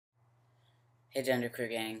Hey Genderqueer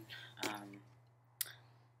gang,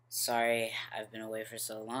 sorry I've been away for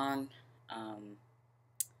so long.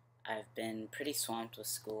 I've been pretty swamped with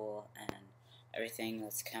school and everything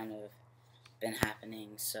that's kind of been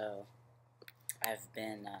happening, so I've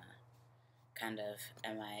been kind of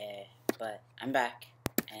MIA, but I'm back,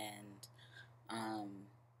 and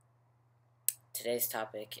today's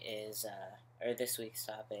topic is, or this week's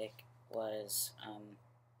topic was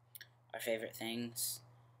our favorite things,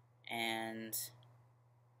 and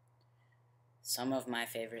some of my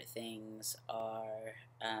favorite things are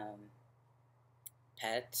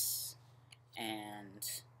pets and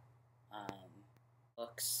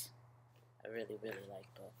books. I really like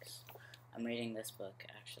books. I'm reading this book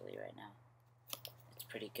actually right now. It's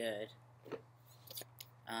pretty good.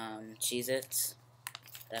 Cheez-Its,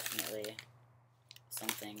 definitely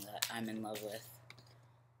something that I'm in love with,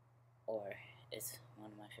 or is one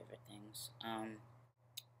of my favorite things.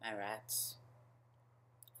 My rats,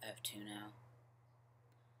 I have 2 now.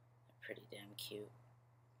 They're pretty damn cute.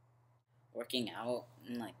 Working out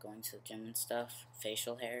and like going to the gym and stuff,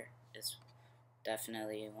 facial hair is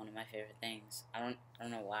definitely one of my favorite things. I don't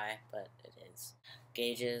know why, but it is.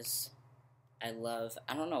 Gauges, I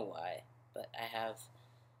don't know why, but I have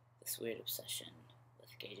this weird obsession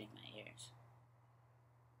with gauging my ears.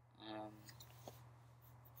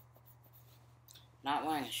 Not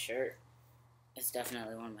wearing a shirt is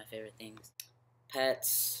definitely one of my favorite things.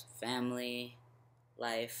 Pets, family,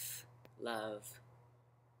 life, love,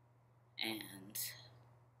 and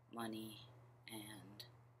money, and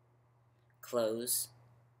clothes,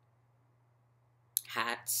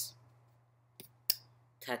 hats,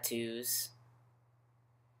 tattoos.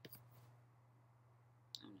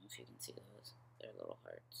 I don't know if you can see those. They're little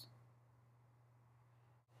hearts.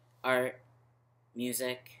 Art,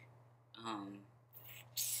 music,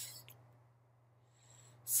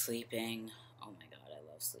 sleeping. Oh my god,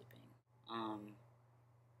 I love sleeping.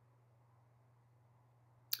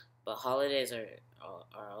 But holidays are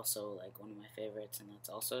also like one of my favorites, and that's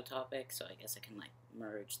also a topic, so I guess I can like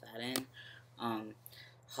merge that in.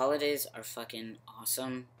 Holidays are fucking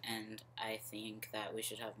awesome, and I think that we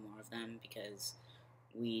should have more of them because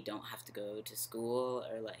we don't have to go to school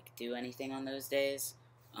or like do anything on those days.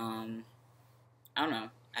 I don't know.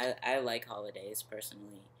 I like holidays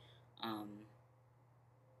personally,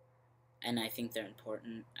 and I think they're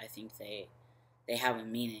important. I think they have a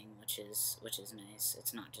meaning, which is nice.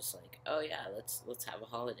 It's not just like, oh yeah, let's have a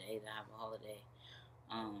holiday to have a holiday.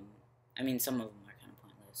 I mean, some of them are kind of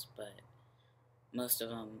pointless, but most of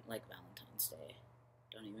them, like Valentine's Day,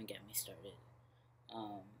 don't even get me started.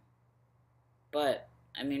 But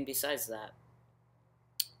I mean, besides that,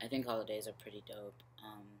 I think holidays are pretty dope.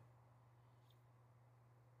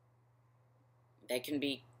 They can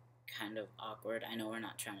be kind of awkward. I know we're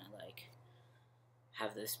not trying to like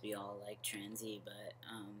have this be all like transy, but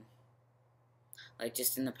like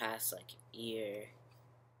just in the past like year,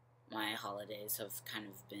 my holidays have kind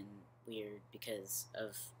of been weird because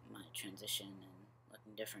of my transition and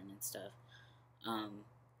looking different and stuff.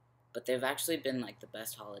 But they've actually been like the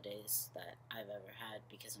best holidays that I've ever had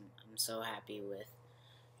because I'm so happy with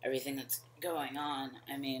everything that's going on.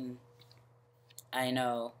 I mean, I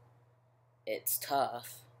know it's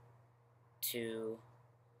tough to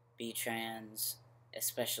be trans,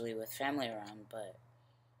 especially with family around, but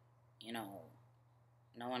you know,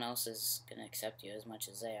 no one else is gonna accept you as much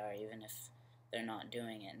as they are, even if they're not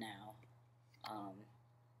doing it now.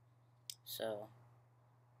 So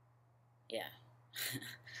yeah.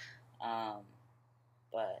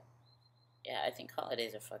 But yeah, I think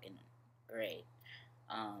holidays are fucking great.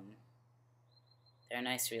 They're a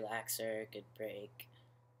nice relaxer, good break.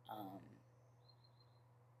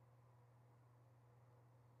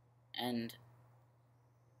 And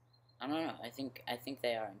I don't know. I think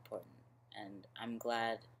they are important, and I'm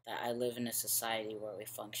glad that I live in a society where we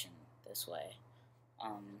function this way,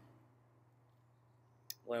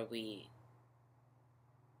 where we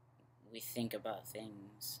think about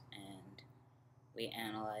things and we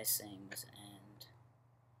analyze things. And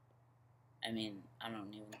I mean, I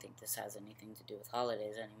don't even think this has anything to do with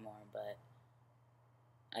holidays anymore, but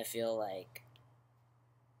I feel like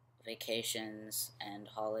vacations and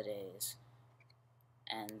holidays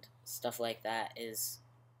and stuff like that is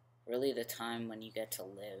really the time when you get to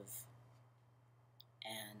live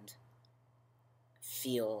and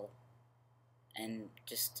feel and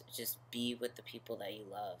just be with the people that you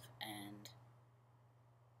love. And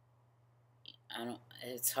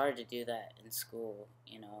it's hard to do that in school,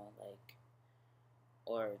 you know, like,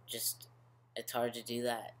 or just it's hard to do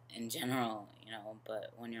that in general, you know.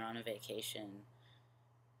 But when you're on a vacation,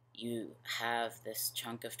 you have this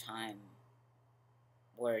chunk of time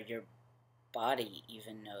where your body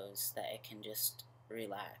even knows that it can just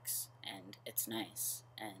relax and it's nice.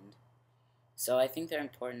 And so I think they're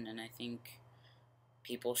important, and I think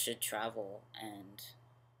people should travel and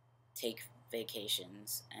take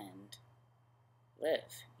vacations and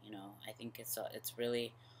live. I think it's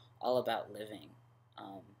really all about living.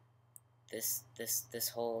 Um, this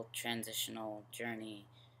whole transitional journey,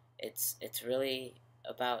 it's really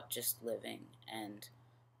about just living and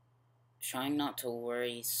trying not to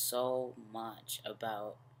worry so much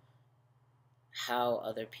about how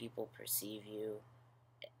other people perceive you.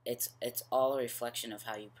 It's all a reflection of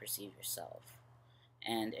how you perceive yourself.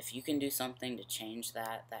 And if you can do something to change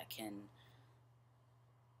that, that can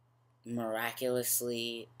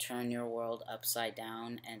miraculously turn your world upside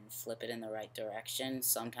down and flip it in the right direction,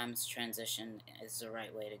 sometimes transition is the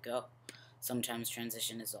right way to go. Sometimes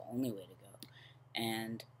transition is the only way to go.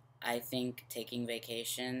 And I think taking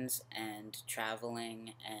vacations and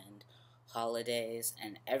traveling and holidays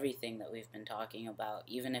and everything that we've been talking about,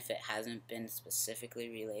 even if it hasn't been specifically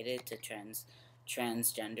related to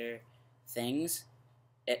transgender things,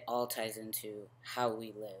 it all ties into how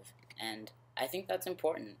we live. And I think that's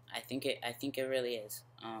important. I think it really is.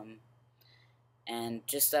 And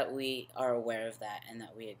just that we are aware of that and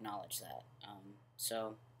that we acknowledge that.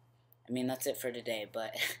 So, I mean, that's it for today.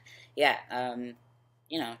 But yeah,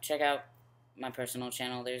 check out my personal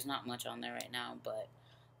channel. There's not much on there right now, but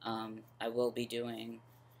I will be doing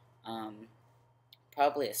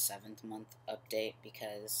probably a 7th month update,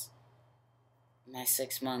 because my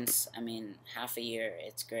 6 months, I mean, half a year,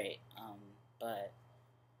 it's great. But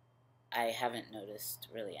I haven't noticed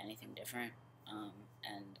really anything different.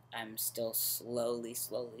 And I'm still slowly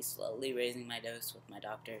raising my dose with my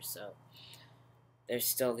doctor, so there's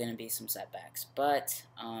still going to be some setbacks. But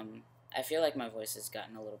I feel like my voice has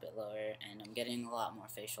gotten a little bit lower, and I'm getting a lot more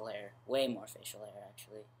facial hair, way more facial hair,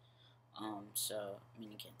 actually. So, I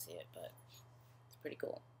mean, you can't see it, but it's pretty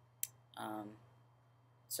cool.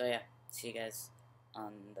 So yeah, see you guys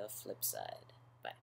on the flip side.